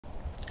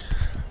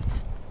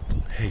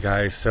Hey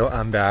guys, so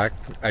I'm back.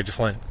 I just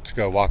want to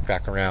go walk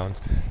back around.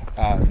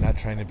 Not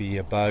trying to be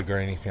a bug or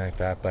anything like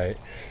that, but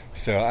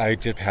so I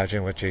did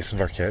pageant with Jason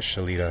Varquette,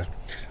 Shalita,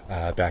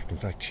 back in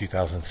like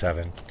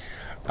 2007,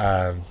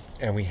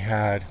 and we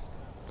had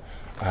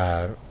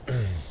a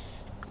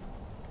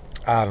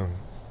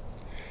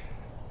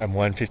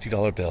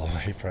 $150 bill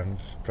right from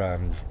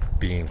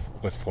being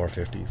with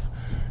 450s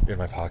in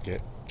my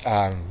pocket.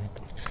 But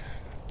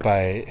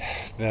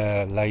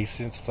the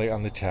license plate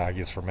on the tag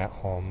is for Matt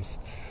Holmes.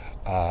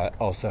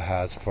 Also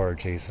has for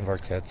Jason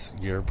Varquette's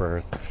year of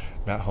birth,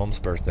 Matt Holmes'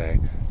 birthday,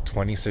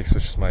 26,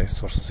 which is my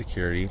social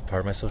security,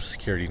 part of my social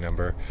security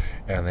number,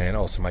 and then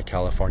also my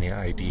California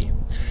ID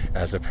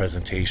as a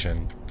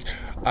presentation.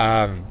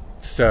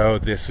 So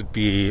this would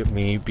be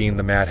me being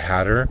the Mad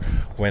Hatter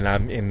when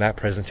I'm in that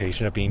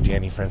presentation of being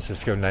Danny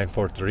Francisco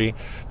 943.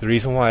 The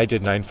reason why I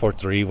did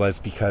 943 was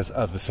because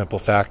of the simple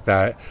fact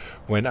that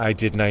when I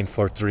did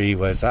 943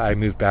 was I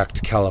moved back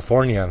to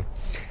California.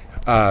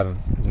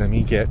 Let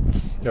me get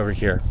over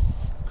here.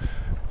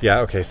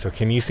 Yeah, okay, so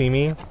can you see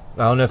me? I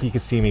don't know if you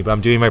can see me, but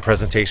I'm doing my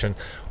presentation.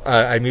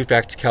 I moved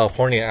back to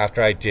California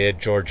after I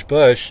did George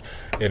Bush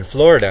in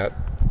Florida,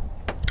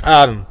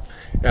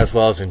 as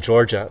well as in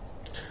Georgia.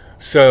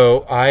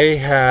 So I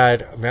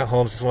had Matt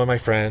Holmes is one of my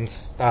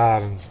friends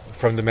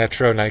from the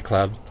Metro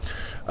nightclub,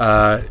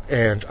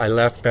 and I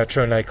left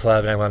Metro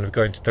nightclub and I wound up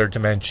going to Third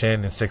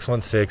Dimension and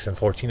 616 and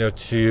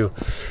 1402,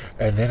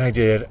 and then I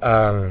did,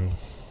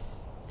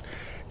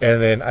 and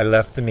then I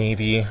left the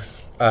Navy.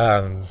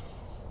 I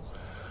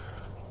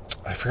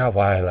forgot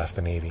why I left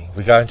the Navy.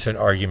 We got into an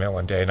argument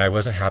one day and I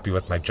wasn't happy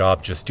with my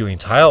job just doing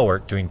tile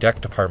work, doing deck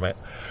department.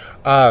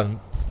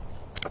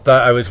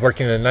 But I was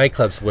working in the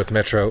nightclubs with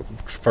Metro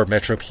for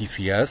Metro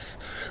PCS,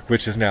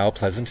 which is now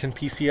Pleasanton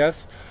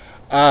PCS,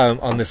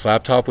 on this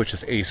laptop, which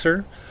is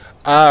Acer.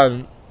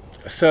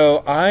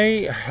 So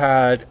I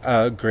had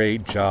a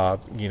great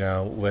job, you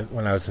know,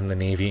 when I was in the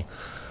Navy.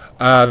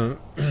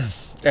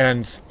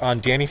 And on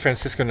Danny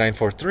Francisco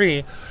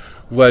 943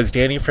 was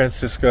Danny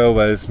Francisco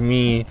was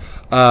me,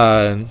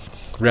 ran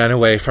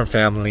away from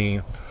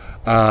family,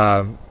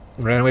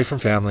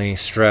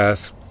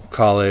 stress,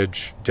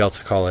 college,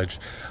 Delta College.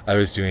 I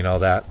was doing all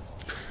that.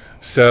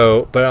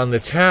 So, but on the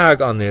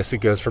tag on this, it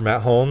goes for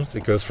Matt Holmes.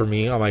 It goes for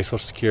me on my Social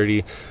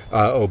Security.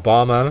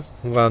 Obama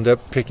wound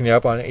up picking it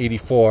up on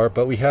 84,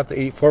 but we have the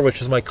 84, which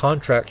is my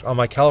contract on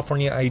my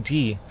California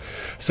ID.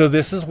 So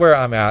this is where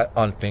I'm at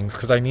on things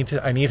because I need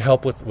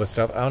help with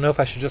stuff. I don't know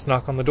if I should just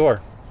knock on the door,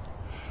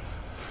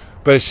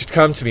 but it should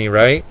come to me,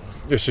 right?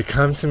 It should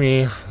come to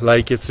me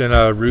like it's in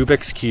a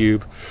Rubik's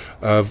Cube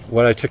of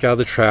what I took out of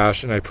the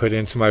trash and I put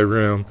into my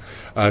room,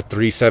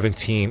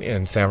 317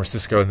 in San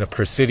Francisco in the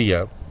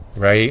Presidio,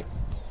 right?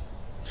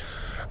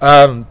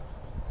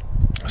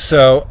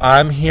 So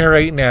I'm here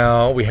right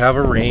now. We have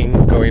a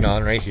ring going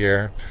on right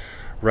here,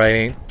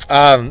 right?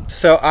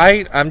 So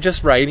I'm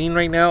just writing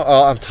right now.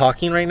 I'm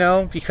talking right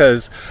now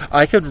because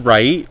I could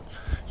write.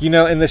 You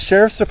know, in the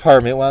sheriff's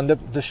department, when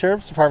the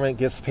sheriff's department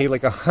gets paid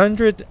like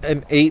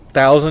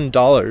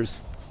 $108,000.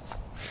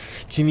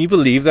 Can you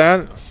believe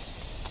that?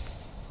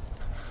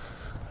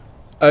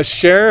 A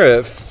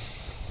sheriff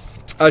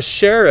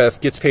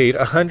gets paid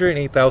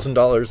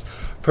 $108,000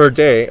 per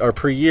day or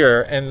per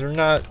year, and they're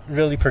not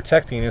really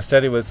protecting.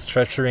 Instead, it was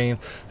stretching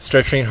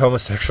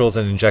homosexuals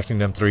and injecting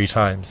them 3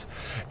 times,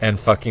 and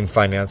fucking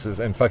finances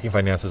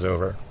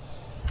over.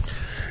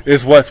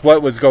 Is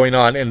what was going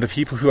on, and the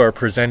people who are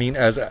presenting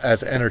as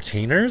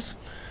entertainers,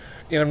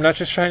 and I'm not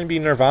just trying to be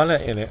Nirvana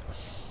in it.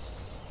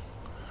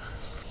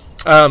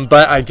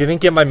 But I didn't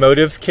get my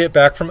motives kit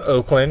back from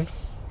Oakland,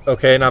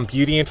 okay, and I'm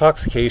beauty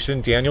intoxication,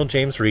 Daniel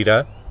James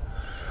Rita.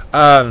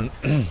 I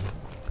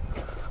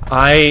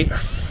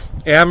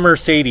am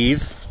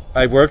Mercedes.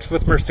 I worked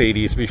with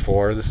Mercedes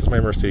before. This is my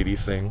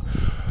Mercedes thing,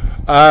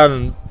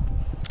 and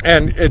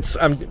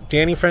I'm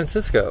Danny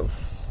Francisco.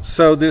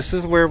 So this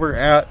is where we're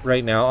at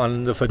right now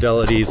on the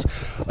fidelities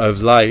of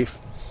life.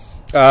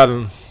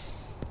 Because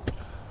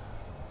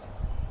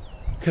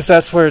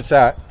that's where it's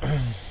at.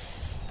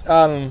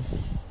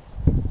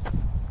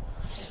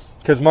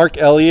 Because Mark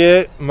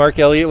Elliott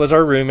was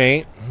our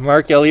roommate.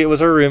 Mark Elliott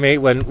was our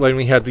roommate when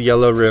we had the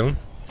yellow room.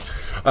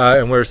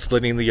 And we're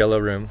splitting the yellow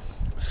room.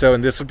 So,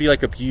 and this would be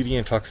like a beauty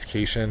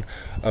intoxication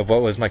of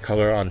what was my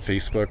color on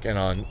Facebook and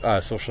on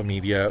social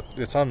media.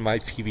 It's on my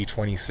TV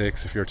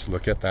 26 if you were to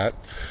look at that.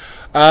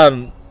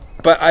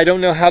 But I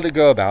don't know how to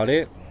go about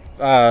it.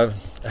 I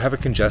have a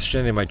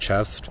congestion in my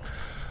chest.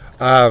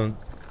 And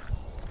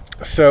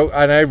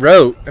I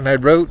wrote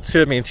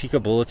to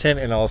Manteca Bulletin,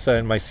 and all of a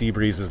sudden my sea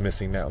breeze is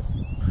missing now.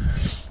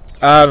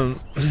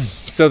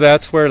 So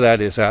that's where that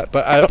is at.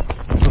 But I don't,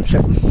 oh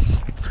shit.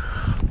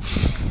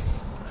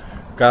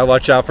 Gotta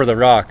watch out for the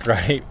rock,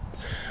 right?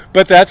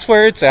 But that's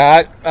where it's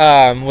at,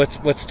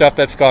 with stuff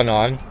that's gone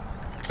on.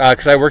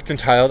 Because I worked in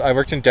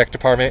deck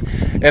department,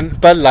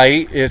 and Bud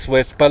Light is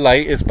Bud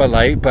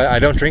Light, but I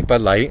don't drink Bud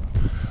Light.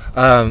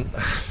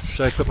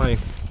 Should I put my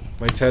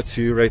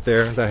tattoo right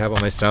there that I have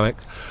on my stomach?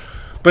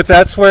 But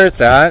that's where it's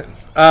at.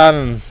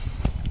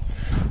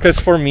 because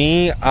for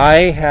me,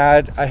 I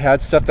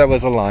had stuff that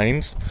was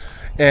aligned,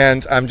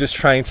 and I'm just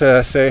trying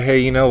to say, hey,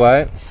 you know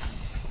what?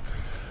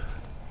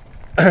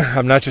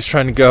 I'm not just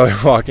trying to go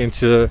and walk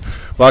into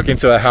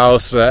a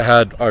house that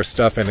had our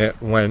stuff in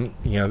it when,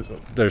 you know,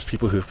 there's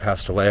people who've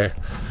passed away,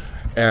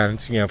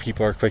 and, you know,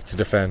 people are quick to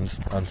defend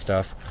on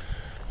stuff.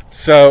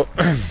 So,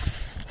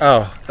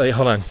 oh, wait,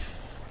 hold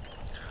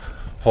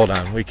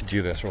on, we can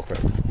do this real quick.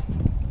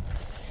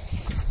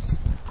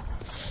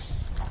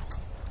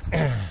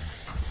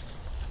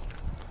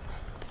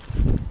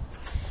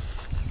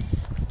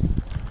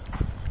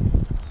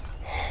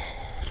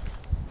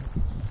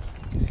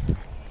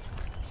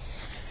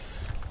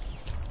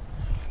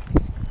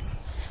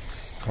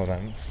 Hold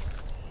on.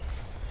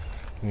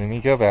 Let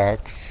me go back.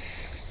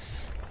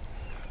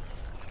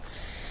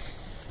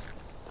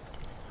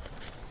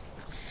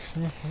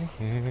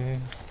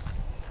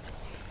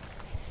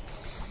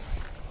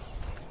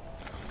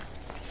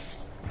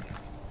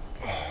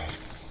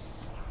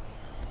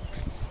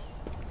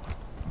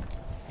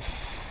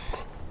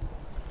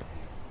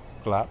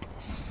 Lap.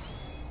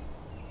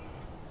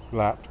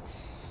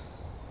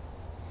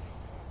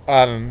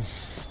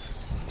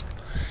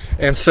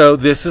 And so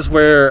this is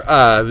where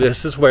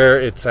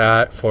it's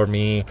at for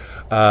me.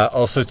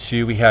 Also,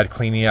 too, we had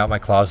cleaning out my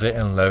closet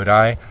in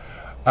Lodi,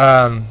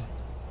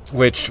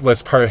 which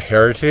was part of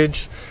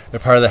Heritage, a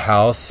part of the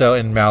house. So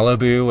in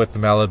Malibu, with the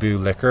Malibu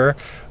liquor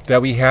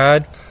that we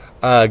had,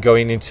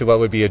 going into what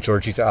would be a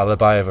Georgie's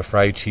alibi of a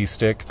fried cheese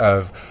stick,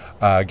 of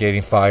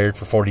getting fired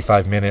for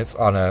 45 minutes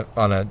on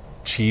a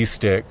cheese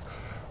stick.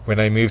 When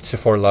I moved to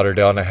Fort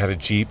Lauderdale and I had a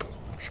Jeep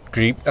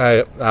Grand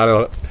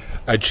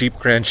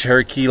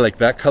Cherokee like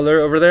that color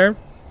over there,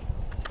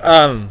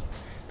 that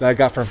I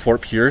got from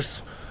Fort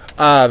Pierce.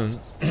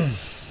 And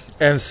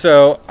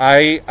so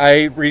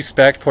I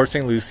respect Port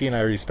St. Lucie and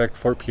I respect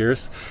Fort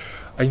Pierce.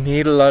 I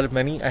made a lot of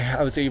money.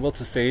 I was able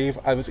to save.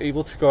 I was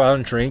able to go out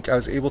and drink. I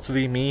was able to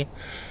be me.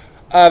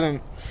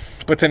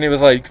 But then it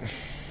was like,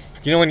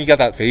 you know, when you got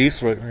that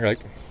face where you're like,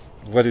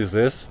 what is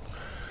this?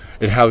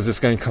 And how is this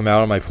going to come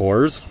out of my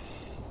pores?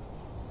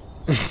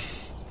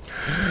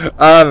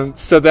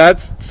 So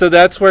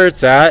that's where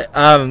it's at.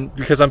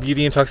 Because on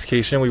Beauty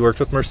Intoxication, we worked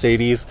with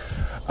Mercedes.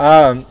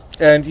 And,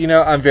 you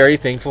know, I'm very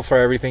thankful for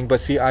everything. But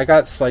see, I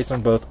got sliced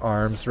on both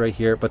arms right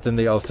here. But then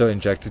they also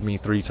injected me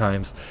 3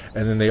 times.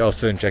 And then they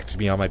also injected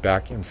me on my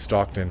back in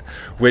Stockton.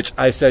 Which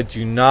I said,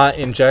 do not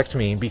inject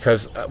me.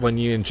 Because when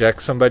you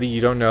inject somebody,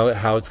 you don't know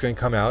how it's going to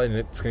come out. And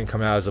it's going to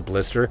come out as a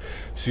blister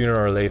sooner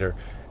or later.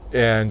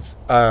 And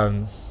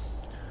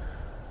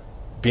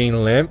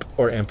being limp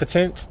or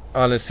impotent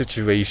on a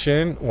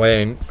situation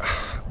when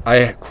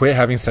I quit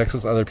having sex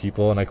with other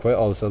people and I quit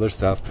all this other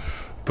stuff.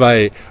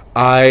 But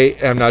I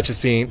am not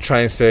just trying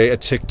to say a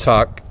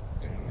TikTok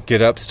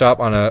get up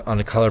stop on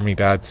a color me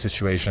bad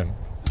situation.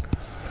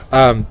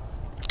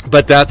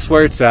 But that's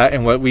where it's at,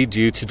 and what we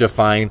do to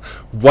define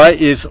what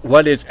is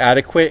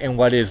adequate and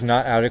what is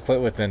not adequate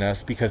within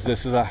us, because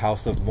this is a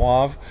house of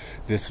mauve.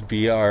 This would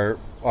be our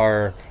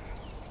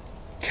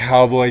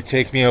cowboy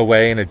take me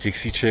away in a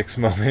Dixie Chicks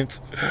moment.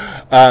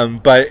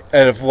 But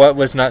of what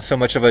was not so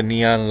much of a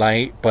neon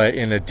light, but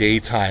in a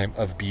daytime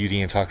of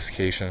beauty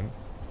intoxication.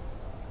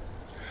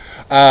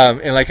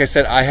 And like I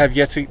said, I have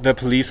yet to, the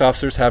police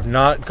officers have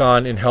not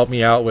gone and helped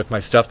me out with my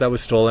stuff that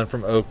was stolen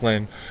from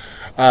Oakland,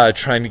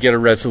 trying to get a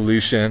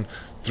resolution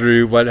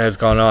through what has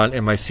gone on,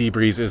 and my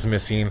Seabreeze is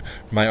missing,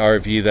 my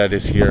RV that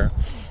is here.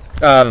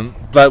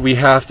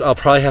 But I'll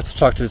probably have to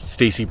talk to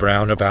Stacy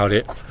Brown about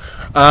it.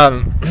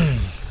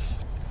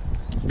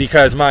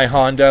 Because my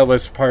Honda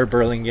was part of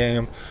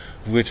Burlingame,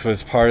 which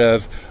was part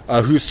of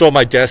Who Stole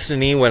My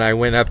Destiny when I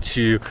went up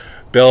to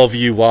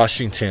Bellevue,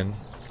 Washington.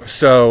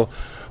 So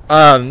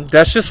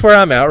that's just where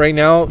I'm at right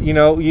now. You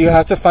know, you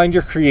have to find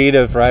your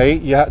creative, right?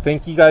 Yeah.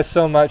 Thank you guys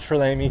so much for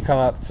letting me come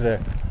up today.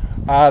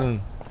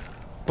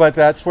 But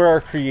that's where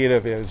our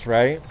creative is,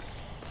 right?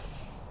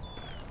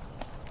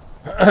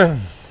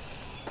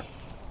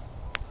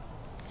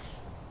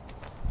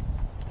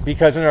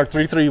 Because in our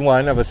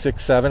 331 of a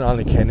 6.7 on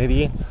the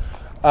Kennedy,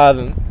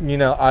 you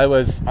know, I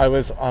was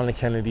on the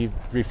Kennedy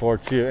before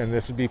too, and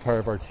this would be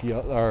part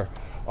of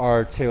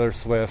our Taylor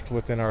Swift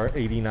within our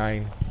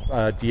 89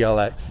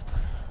 DLX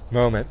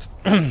moment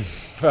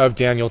of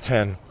Daniel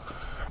 10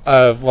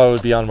 of what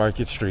would be on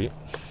Market Street.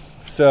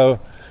 So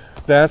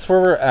that's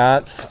where we're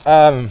at.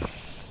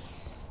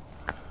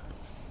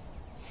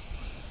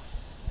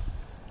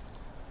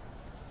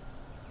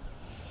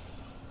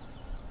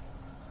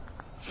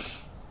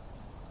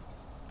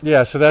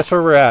 Yeah, so that's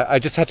where we're at. I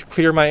just had to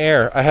clear my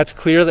air. I had to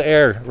clear the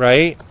air,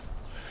 right?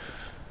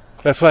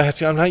 That's what I had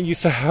to. I'm not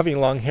used to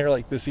having long hair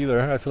like this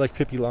either. I feel like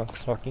Pippi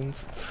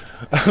Longstockings.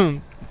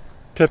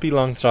 Pippi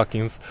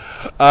Longstockings.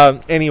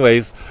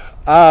 Anyways,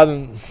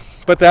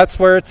 but that's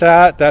where it's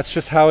at. That's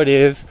just how it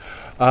is.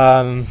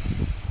 Not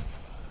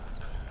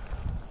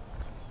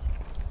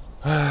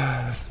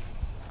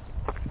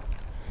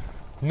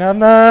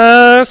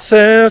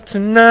myself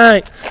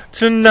tonight.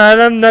 Tonight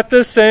I'm not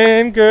the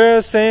same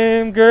girl,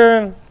 same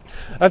girl.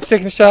 I'm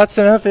taking shots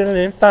and I'm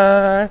feeling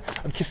fine.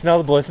 I'm kissing all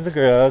the boys and the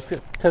girls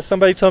because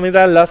somebody told me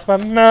that I lost my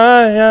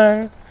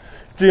mind.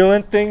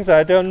 Doing things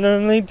I don't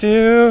normally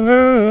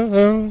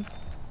do.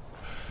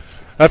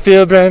 I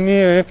feel brand new.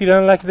 If you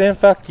don't like it, then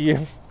fuck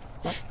you.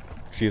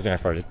 Excuse me, I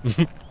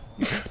farted.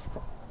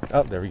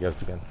 Oh, there he goes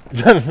again.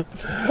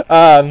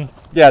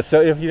 Yeah,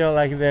 so if you don't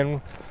like it,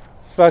 then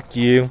fuck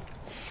you.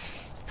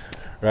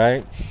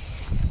 Right?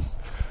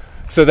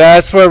 So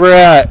that's where we're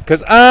at.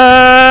 Because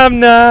I'm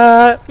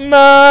not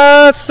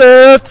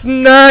myself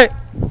tonight.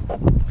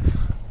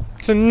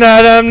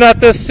 Tonight I'm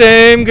not the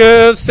same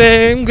girl,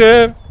 same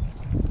girl.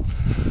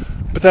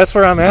 But that's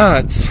where I'm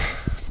at.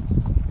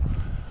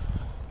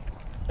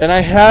 And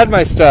I had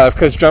my stuff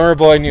because Drummer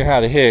Boy knew how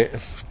to hit.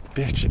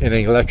 Bitch, in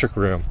an electric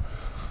room.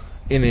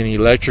 In an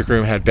electric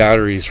room had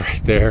batteries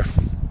right there.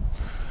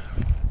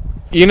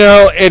 You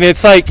know, and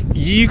it's like,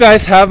 you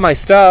guys have my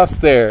stuff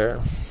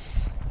there.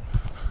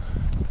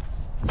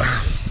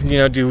 You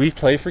know, do we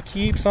play for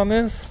keeps on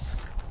this?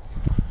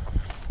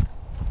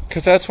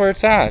 Because that's where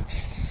it's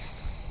at.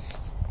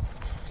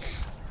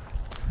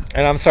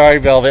 And I'm sorry,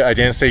 Velvet, I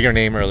didn't say your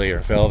name earlier.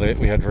 Velvet,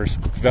 we had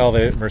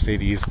Velvet,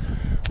 Mercedes.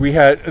 We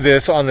had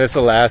this on this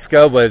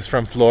Alaska, was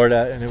from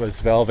Florida, and it was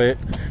Velvet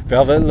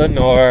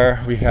Lenore.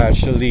 We had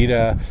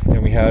Shalita,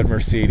 and we had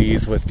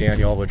Mercedes with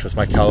Daniel, which was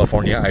my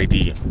California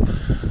ID.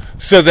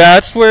 So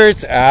that's where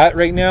it's at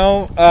right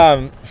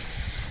now,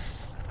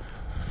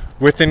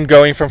 with them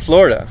going from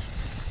Florida.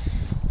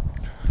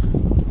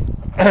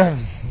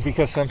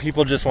 Because some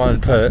people just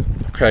wanted to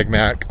put Craig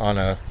Mack on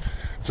a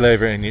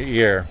flavor in your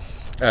ear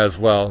as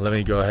well. Let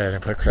me go ahead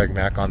and put Craig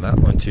Mack on that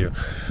one too.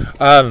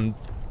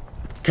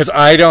 Because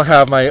I don't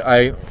have my,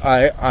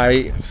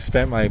 I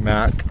spent my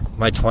Mac,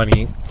 my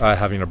 20,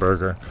 having a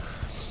burger.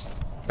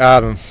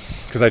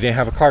 Because I didn't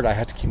have a card. I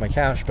had to keep my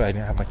cash, but I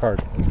didn't have my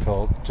card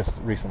until just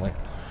recently.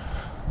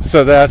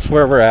 So that's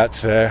where we're at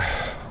today.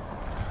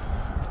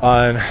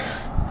 On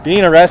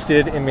being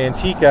arrested in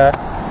Manteca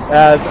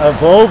as a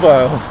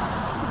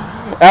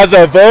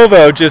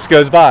Volvo just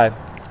goes by.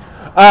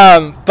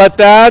 But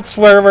that's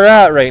where we're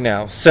at right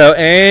now. So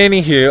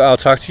anywho, I'll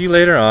talk to you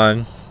later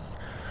on.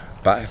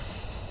 Bye.